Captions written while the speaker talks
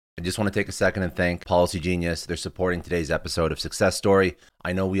I just want to take a second and thank Policy Genius. They're supporting today's episode of Success Story.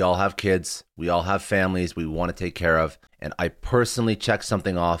 I know we all have kids, we all have families we want to take care of, and I personally checked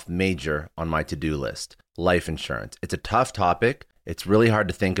something off major on my to-do list: life insurance. It's a tough topic. It's really hard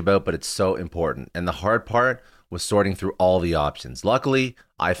to think about, but it's so important. And the hard part was sorting through all the options. Luckily,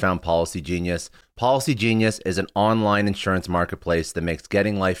 I found Policy Genius. Policy Genius is an online insurance marketplace that makes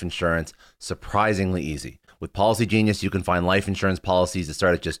getting life insurance surprisingly easy. With Policy Genius, you can find life insurance policies that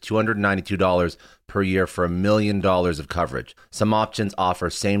start at just $292 per year for $1 million of coverage. Some options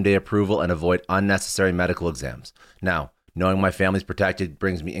offer same-day approval and avoid unnecessary medical exams. Now, knowing my family's protected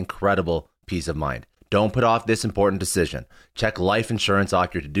brings me incredible peace of mind. Don't put off this important decision. Check life insurance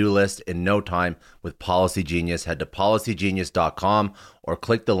off your to-do list in no time with Policy Genius. Head to policygenius.com or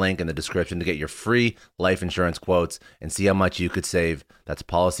click the link in the description to get your free life insurance quotes and see how much you could save. That's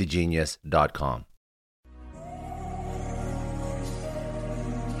policygenius.com.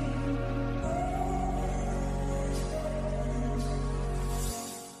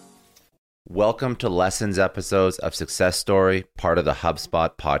 Welcome to Lessons episodes of Success Story, part of the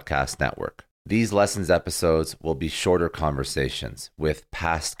HubSpot podcast network. These Lessons episodes will be shorter conversations with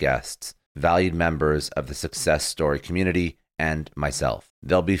past guests, valued members of the Success Story community, and myself.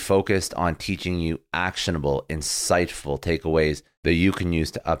 They'll be focused on teaching you actionable, insightful takeaways that you can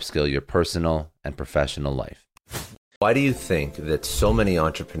use to upskill your personal and professional life. Why do you think that so many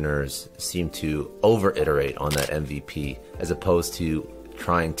entrepreneurs seem to over-iterate on that MVP as opposed to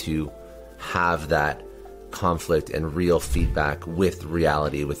trying to have that conflict and real feedback with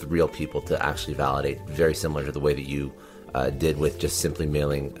reality, with real people to actually validate, very similar to the way that you did with just simply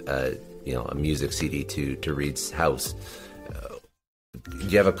mailing a music CD to Reed's house? Do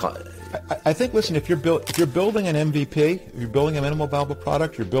you have I think, listen, if you're building an MVP, if you're building a minimal viable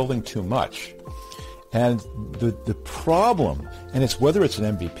product, you're building too much. And the problem, and it's whether it's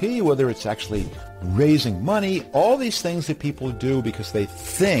an MVP, whether it's actually raising money, all these things that people do because they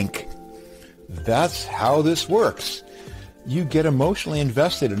think that's how this works. You get emotionally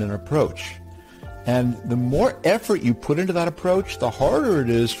invested in an approach. And the more effort you put into that approach, the harder it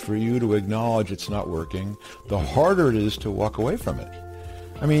is for you to acknowledge it's not working, the harder it is to walk away from it.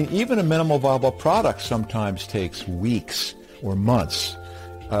 I mean, even a minimal viable product sometimes takes weeks or months,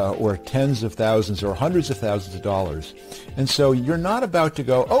 or tens of thousands or hundreds of thousands of dollars. And so you're not about to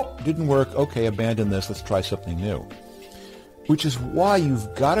go, oh, didn't work, okay, abandon this, let's try something new. Which is why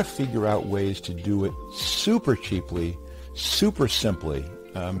you've got to figure out ways to do it super cheaply, super simply,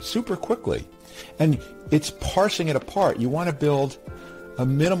 super quickly. And it's parsing it apart. You want to build a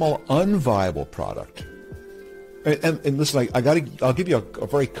minimal unviable product. And listen, I'll give you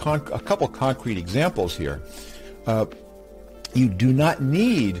a couple concrete examples here. You do not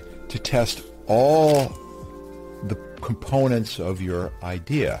need to test all the components of your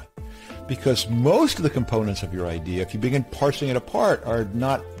idea, because most of the components of your idea, if you begin parsing it apart,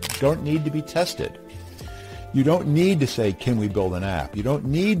 don't need to be tested. You don't need to say, can we build an app? You don't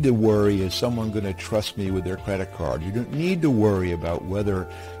need to worry, is someone going to trust me with their credit card? You don't need to worry about whether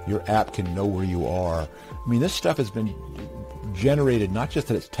your app can know where you are. I mean, this stuff has been generated not just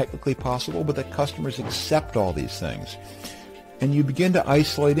that it's technically possible, but that customers accept all these things. And you begin to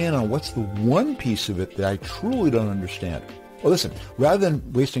isolate in on what's the one piece of it that I truly don't understand. Well, listen, rather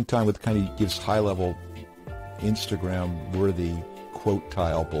than wasting time with kind of gives high-level Instagram-worthy quote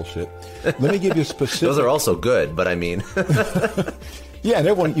tile bullshit, let me give you a specific... Those are also good, but I mean... Yeah, and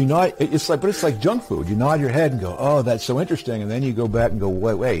everyone, you nod, it's like junk food. You nod your head and go, oh, that's so interesting, and then you go back and go,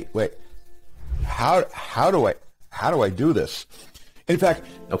 wait, how do I do this? In fact,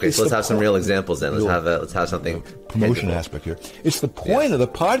 okay, so let's have some real examples then. Let's have something promotion aspect here. It's the point of the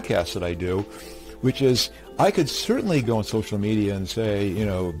podcast that I do, which is I could certainly go on social media and say,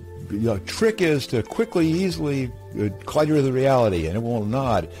 trick is to quickly, easily collide with the reality, and it will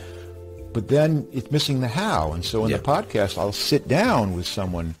nod. But then it's missing the how. And so in the podcast, I'll sit down with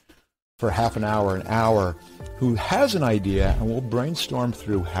someone for half an hour, who has an idea, and we'll brainstorm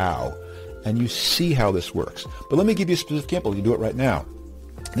through how. And you see how this works. But let me give you a specific example. You do it right now.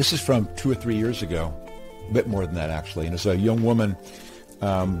 This is from 2 or 3 years ago, a bit more than that actually. And it's a young woman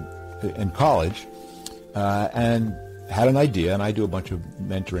in college and had an idea, and I do a bunch of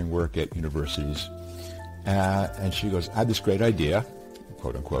mentoring work at universities. And she goes, I had this great idea,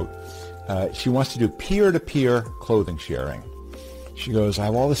 quote unquote. She wants to do peer-to-peer clothing sharing. She goes, I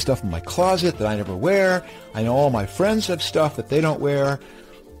have all this stuff in my closet that I never wear. I know all my friends have stuff that they don't wear.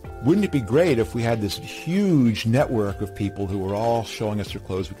 Wouldn't it be great if we had this huge network of people who were all showing us their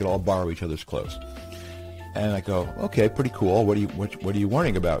clothes? We could all borrow each other's clothes. And I go, okay, pretty cool. What are you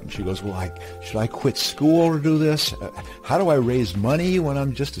worrying about? And she goes, well, should I quit school to do this? How do I raise money when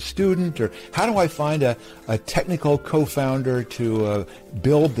I'm just a student? Or how do I find a technical co-founder to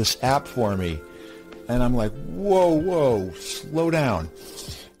build this app for me? And I'm like, whoa, slow down.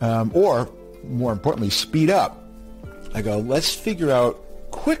 Or more importantly, speed up. I go, let's figure out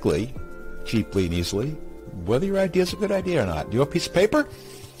quickly, cheaply and easily, whether your idea is a good idea or not. Do you have a piece of paper?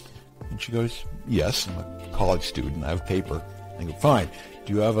 And she goes, yes, I'm a college student. I have paper. I go, fine.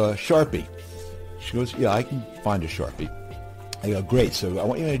 Do you have a Sharpie? She goes, yeah, I can find a Sharpie. I go, great. So I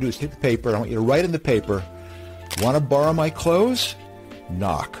want you to do is take the paper. I want you to write in the paper, want to borrow my clothes?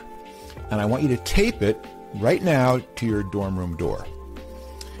 Knock. And I want you to tape it right now to your dorm room door.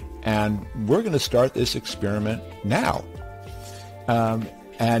 And we're going to start this experiment now.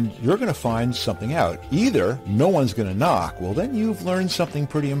 And you're going to find something out. Either no one's going to knock. Well, then you've learned something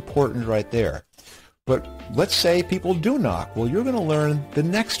pretty important right there. But let's say people do knock. Well, you're going to learn the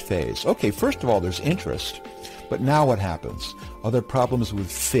next phase. Okay, first of all, there's interest. But now what happens? Are there problems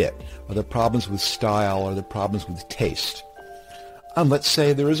with fit? Are there problems with style? Are there problems with taste? And let's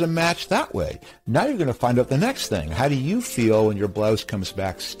say there is a match that way. Now you're going to find out the next thing. How do you feel when your blouse comes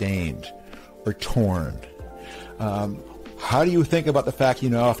back stained or torn? How do you think about the fact you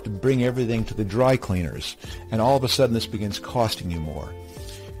now have to bring everything to the dry cleaners and all of a sudden this begins costing you more?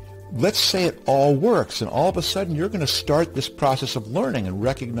 Let's say it all works and all of a sudden you're going to start this process of learning and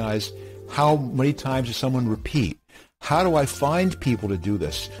recognize how many times does someone repeat? How do I find people to do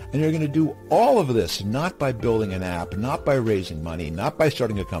this? And you're going to do all of this not by building an app, not by raising money, not by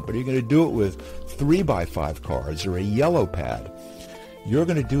starting a company. You're going to do it with 3x5 cards or a yellow pad. You're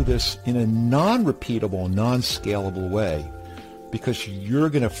going to do this in a non-repeatable, non-scalable way because you're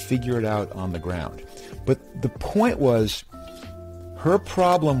going to figure it out on the ground. But the point was, her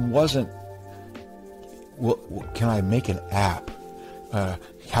problem wasn't, well, can I make an app?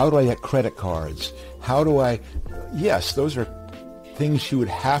 How do I get credit cards? Yes, those are things she would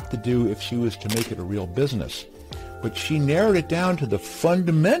have to do if she was to make it a real business. But she narrowed it down to the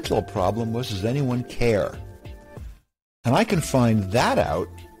fundamental problem was, does anyone care? And I can find that out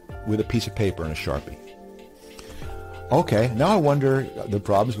with a piece of paper and a Sharpie. Okay, now I wonder the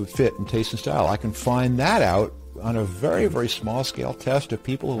problems with fit and taste and style. I can find that out on a very, very small scale test of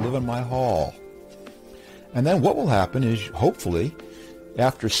people who live in my hall. And then what will happen is, hopefully,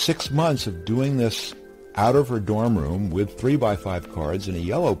 after 6 months of doing this out of her dorm room with 3x5 cards and a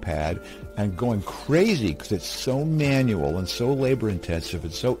yellow pad and going crazy because it's so manual and so labor intensive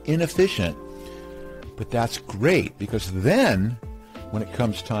and so inefficient. But that's great because then when it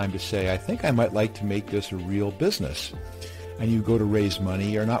comes time to say, I think I might like to make this a real business, and you go to raise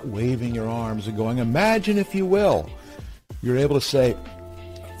money, you're not waving your arms and going, imagine if you will. You're able to say,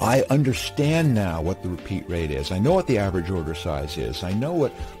 I understand now what the repeat rate is. I know what the average order size is. I know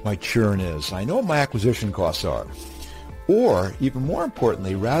what my churn is. I know what my acquisition costs are. Or, even more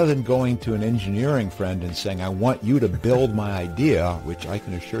importantly, rather than going to an engineering friend and saying, I want you to build my idea, which I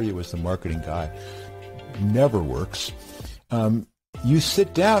can assure you as the marketing guy never works, you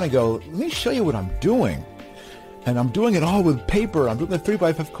sit down and go, let me show you what I'm doing. And I'm doing it all with paper. I'm doing the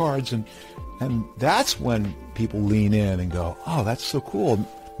 3x5 cards. And that's when people lean in and go, oh, that's so cool.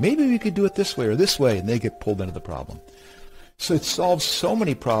 Maybe we could do it this way or this way. And they get pulled into the problem. So it solves so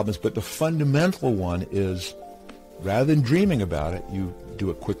many problems. But the fundamental one is, rather than dreaming about it, you do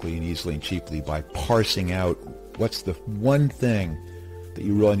it quickly and easily and cheaply by parsing out what's the one thing that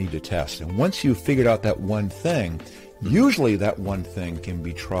you really need to test. And once you've figured out that one thing, usually that one thing can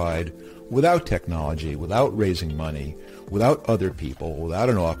be tried without technology, without raising money, without other people, without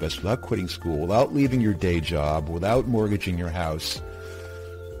an office, without quitting school, without leaving your day job, without mortgaging your house.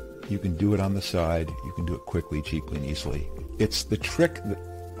 You can do it on the side. You can do it quickly, cheaply, and easily. It's the trick,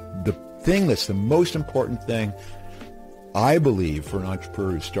 the thing that's the most important thing, I believe, for an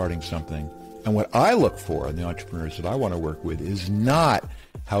entrepreneur who's starting something. And what I look for in the entrepreneurs that I want to work with is not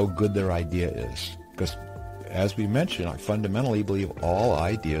how good their idea is. Because, as we mentioned, I fundamentally believe all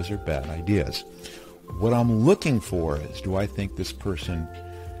ideas are bad ideas. What I'm looking for is, do I think this person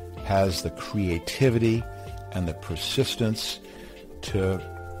has the creativity and the persistence to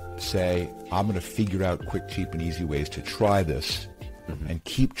say, I'm going to figure out quick, cheap, and easy ways to try this and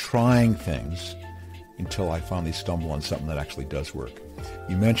keep trying things until I finally stumble on something that actually does work.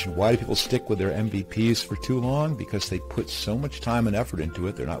 You mentioned, why do people stick with their MVPs for too long? Because they put so much time and effort into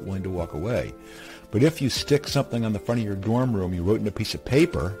it, they're not willing to walk away. But if you stick something on the front of your dorm room, you wrote in a piece of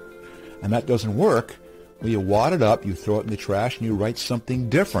paper, and that doesn't work, well, you wad it up, you throw it in the trash, and you write something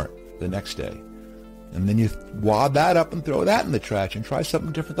different the next day. And then you wad that up and throw that in the trash and try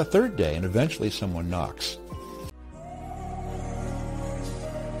something different the third day, and eventually someone knocks.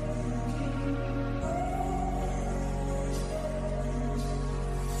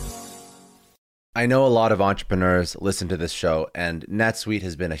 I know a lot of entrepreneurs listen to this show, and NetSuite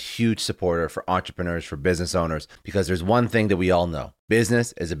has been a huge supporter for entrepreneurs, for business owners, because there's one thing that we all know.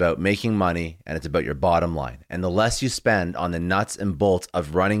 Business is about making money, and it's about your bottom line. And the less you spend on the nuts and bolts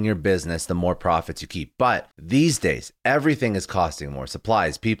of running your business, the more profits you keep. But these days, everything is costing more.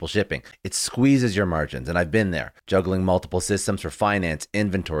 Supplies, people, shipping. It squeezes your margins, and I've been there, juggling multiple systems for finance,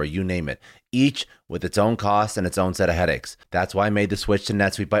 inventory, you name it, each with its own costs and its own set of headaches. That's why I made the switch to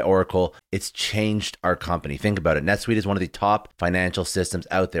NetSuite by Oracle. It's changed our company. Think about it. NetSuite is one of the top financial systems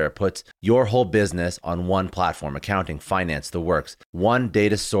out there. It puts your whole business on one platform, accounting, finance, the works. One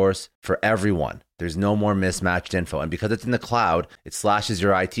data source for everyone. There's no more mismatched info. And because it's in the cloud, it slashes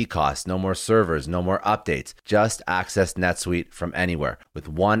your IT costs. No more servers, no more updates. Just access NetSuite from anywhere. With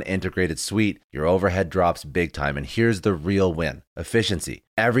one integrated suite, your overhead drops big time. And here's the real win. Efficiency.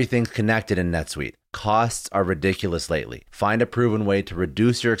 Everything's connected in NetSuite. Costs are ridiculous lately. Find a proven way to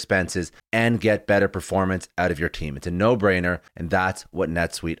reduce your expenses and get better performance out of your team. It's a no-brainer, and that's what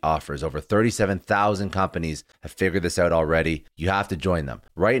NetSuite offers. Over 37,000 companies have figured this out already. You have to join them.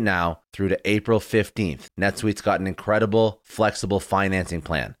 Right now, through to April 15th, NetSuite's got an incredible, flexible financing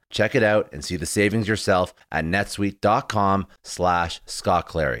plan. Check it out and see the savings yourself at netsuite.com/Scott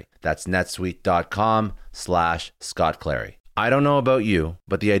Clary. That's netsuite.com/Scott Clary. I don't know about you,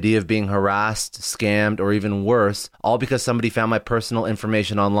 but the idea of being harassed, scammed, or even worse, all because somebody found my personal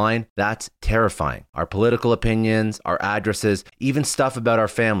information online, that's terrifying. Our political opinions, our addresses, even stuff about our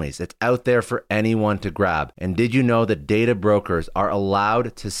families, it's out there for anyone to grab. And did you know that data brokers are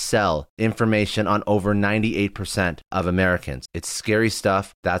allowed to sell information on over 98% of Americans? It's scary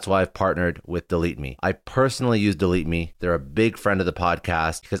stuff. That's why I've partnered with Delete Me. I personally use Delete Me. They're a big friend of the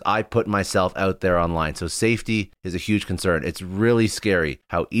podcast because I put myself out there online. So safety is a huge concern. It's really scary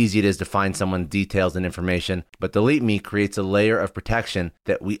how easy it is to find someone's details and information, but Delete Me creates a layer of protection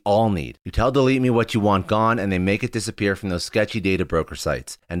that we all need. You tell Delete Me what you want gone, and they make it disappear from those sketchy data broker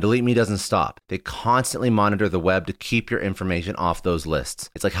sites. And Delete Me doesn't stop. They constantly monitor the web to keep your information off those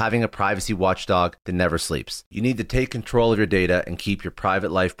lists. It's like having a privacy watchdog that never sleeps. You need to take control of your data and keep your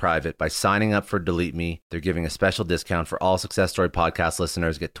private life private by signing up for Delete Me. They're giving a special discount for all Success Story podcast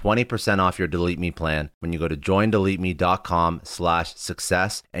listeners. Get 20% off your Delete Me plan when you go to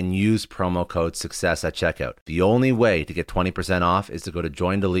joindeleteme.com/success and use promo code success at checkout. The only way to get 20% off is to go to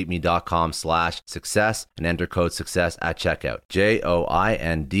joindeleteme.com/success and enter code success at checkout.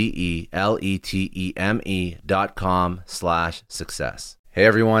 joindeleteme.com/success. Hey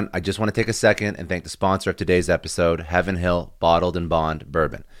everyone, I just want to take a second and thank the sponsor of today's episode, Heaven Hill Bottled and Bond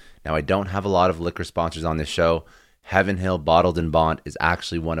Bourbon. Now, I don't have a lot of liquor sponsors on this show. Heaven Hill Bottled and Bond is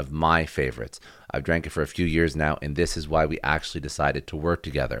actually one of my favorites. I've drank it for a few years now, and this is why we actually decided to work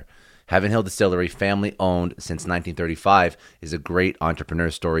together. Heaven Hill Distillery, family owned since 1935, is a great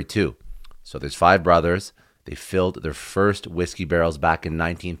entrepreneur story too. So there's 5 brothers. They filled their first whiskey barrels back in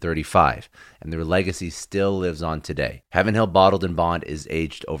 1935, and their legacy still lives on today. Heaven Hill Bottled and Bond is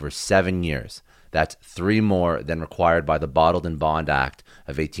aged over 7 years. That's 3 more than required by the Bottled and Bond Act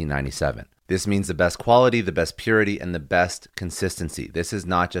of 1897. This means the best quality, the best purity, and the best consistency. This is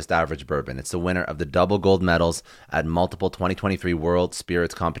not just average bourbon. It's the winner of the double gold medals at multiple 2023 World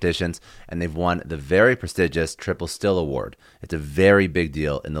Spirits competitions, and they've won the very prestigious Triple Still Award. It's a very big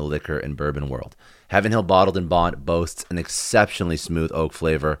deal in the liquor and bourbon world. Heaven Hill Bottled and Bond boasts an exceptionally smooth oak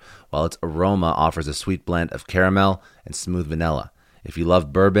flavor, while its aroma offers a sweet blend of caramel and smooth vanilla. If you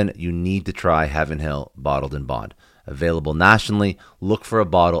love bourbon, you need to try Heaven Hill Bottled and Bond. Available nationally, look for a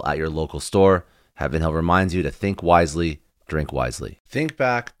bottle at your local store. Heaven Hill reminds you to think wisely, drink wisely. Think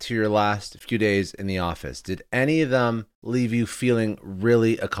back to your last few days in the office. Did any of them leave you feeling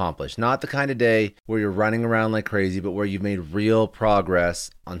really accomplished? Not the kind of day where you're running around like crazy, but where you've made real progress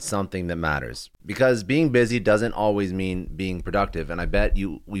on something that matters. Because being busy doesn't always mean being productive, and I bet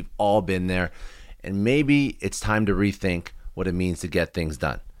we've all been there. And maybe it's time to rethink what it means to get things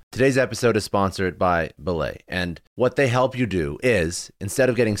done. Today's episode is sponsored by Belay, and what they help you do is, instead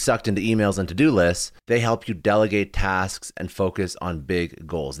of getting sucked into emails and to-do lists, they help you delegate tasks and focus on big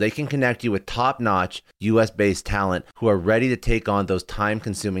goals. They can connect you with top-notch US-based talent who are ready to take on those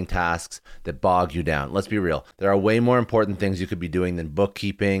time-consuming tasks that bog you down. Let's be real. There are way more important things you could be doing than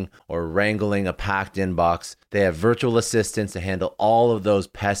bookkeeping or wrangling a packed inbox. They have virtual assistants to handle all of those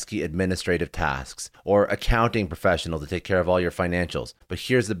pesky administrative tasks, or accounting professionals to take care of all your financials. But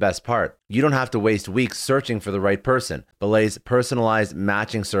here's the best part. You don't have to waste weeks searching for the right person. Belay's personalized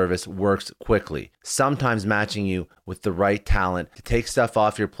matching service works quickly, sometimes matching you with the right talent to take stuff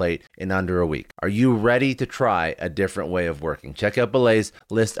off your plate in under a week. Are you ready to try a different way of working? Check out Belay's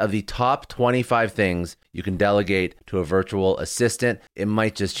list of the top 25 things you can delegate to a virtual assistant. It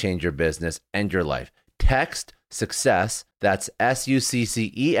might just change your business and your life. Text SUCCESS, that's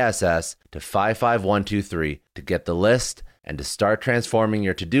SUCCESS, to 55123 to get the list and to start transforming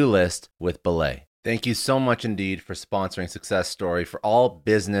your to-do list with Belay. Thank you so much, Indeed, for sponsoring Success Story. For all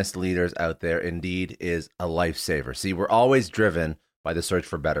business leaders out there, Indeed is a lifesaver. See, we're always driven by the search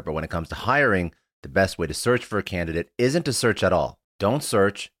for better, but when it comes to hiring, the best way to search for a candidate isn't to search at all. Don't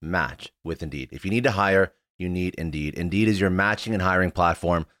search, match with Indeed. If you need to hire, you need Indeed. Indeed is your matching and hiring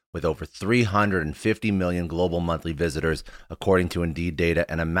platform with over 350 million global monthly visitors, according to Indeed data,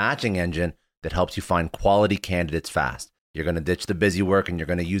 and a matching engine that helps you find quality candidates fast. You're going to ditch the busy work and you're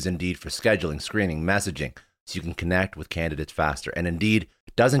going to use Indeed for scheduling, screening, messaging, so you can connect with candidates faster. And Indeed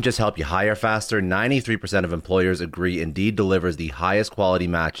doesn't just help you hire faster. 93% of employers agree Indeed delivers the highest quality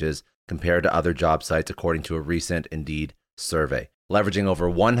matches compared to other job sites, according to a recent Indeed survey. Leveraging over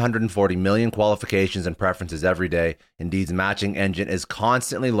 140 million qualifications and preferences every day, Indeed's matching engine is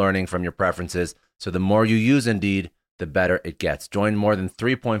constantly learning from your preferences, so the more you use Indeed, the better it gets. Join more than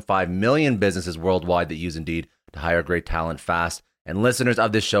 3.5 million businesses worldwide that use Indeed to hire great talent fast. And listeners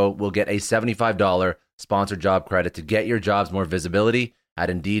of this show will get a $75 sponsored job credit to get your jobs more visibility at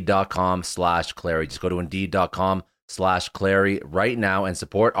Indeed.com/Clary. Just go to Indeed.com/Clary right now and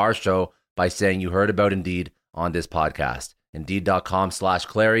support our show by saying you heard about Indeed on this podcast.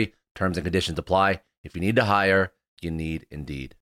 Indeed.com/Clary. Terms and conditions apply. If you need to hire, you need Indeed.